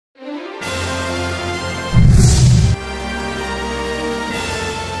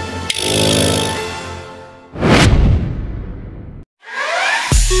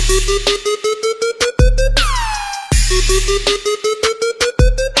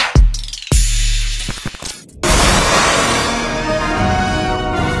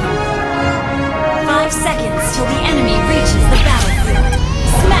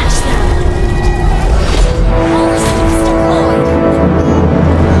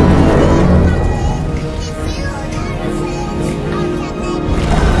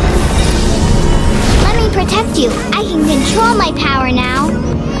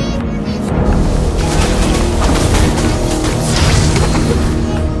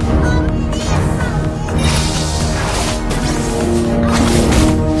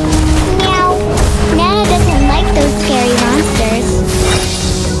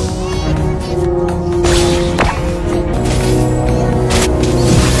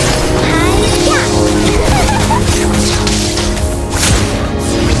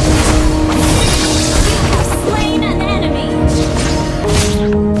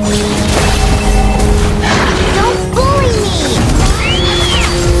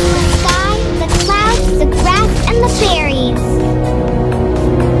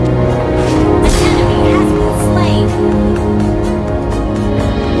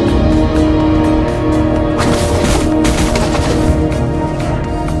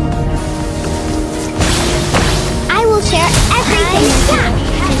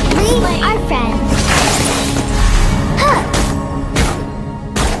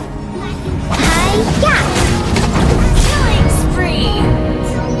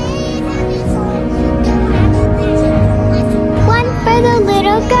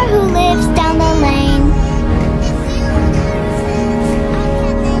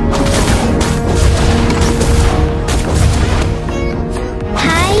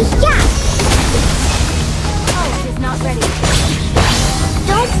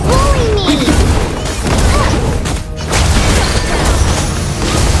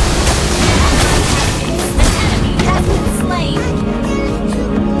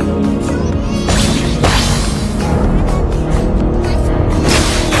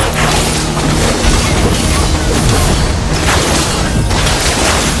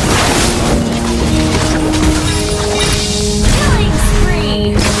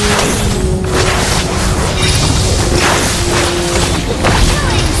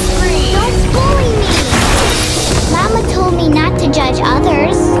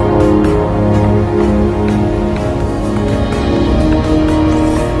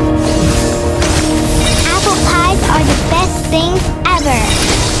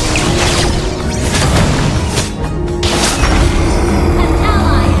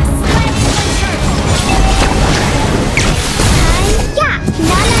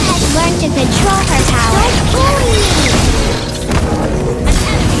control her power. Don't bully me!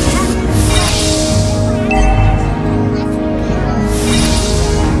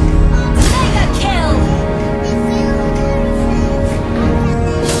 Mega kill!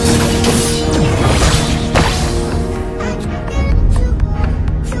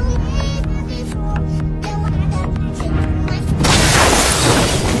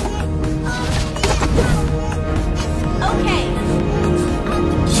 Okay.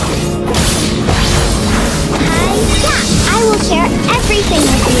 I will share everything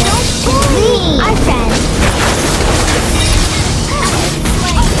with you. We are friends.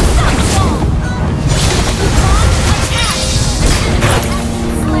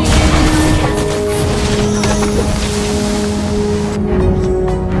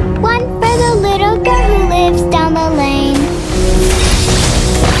 One for the little girl who lives down the lane.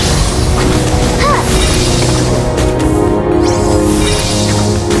 Huh.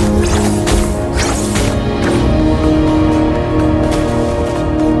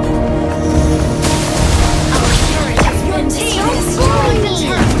 Your team is bully destroying the me.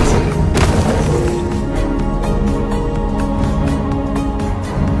 turret.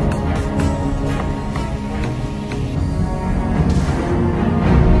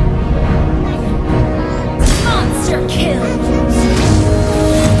 Monster kill!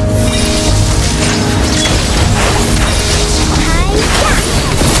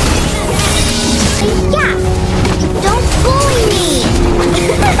 Yeah! Don't bully me!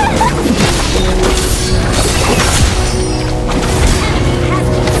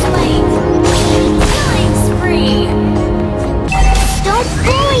 Slain. Killing spree. Don't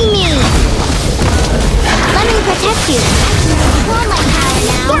bully me! Let me protect you. Control my power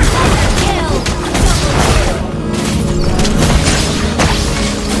now. Kill.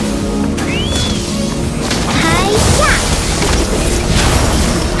 Hi-ya!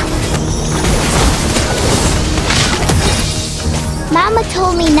 Mama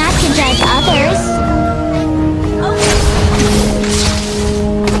told me not to judge others.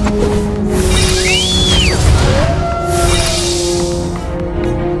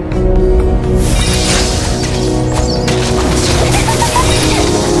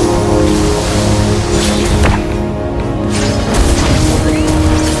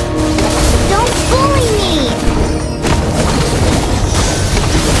 Don't bully me!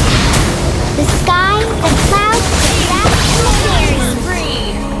 The sky, the clouds, the grass, and the fairies. Spree.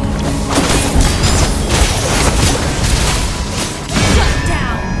 Shut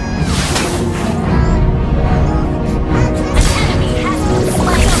down. An enemy has been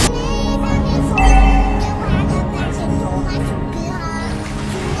slain.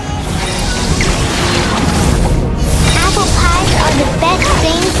 Apple pies are the best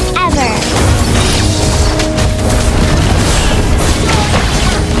things ever.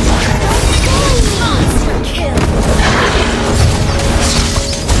 Monster kill.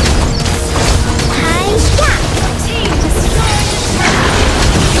 Hi-ya! Team destroyed the turret.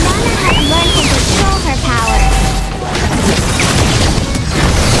 Nana has learned to control her power.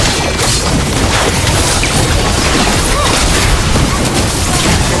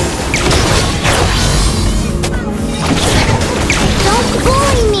 Don't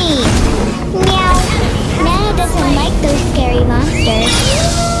bully me! Meow. Nana doesn't like those scary monsters.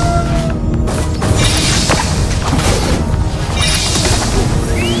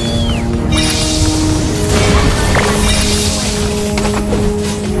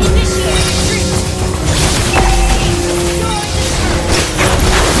 Initiate retreat.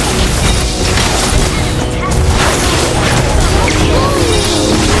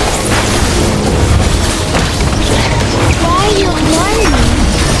 Why are you ignoring me?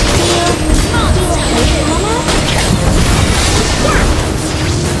 Do you hate Mama? Meow.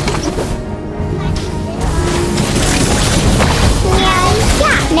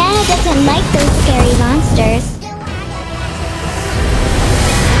 Nana doesn't like those scary monsters.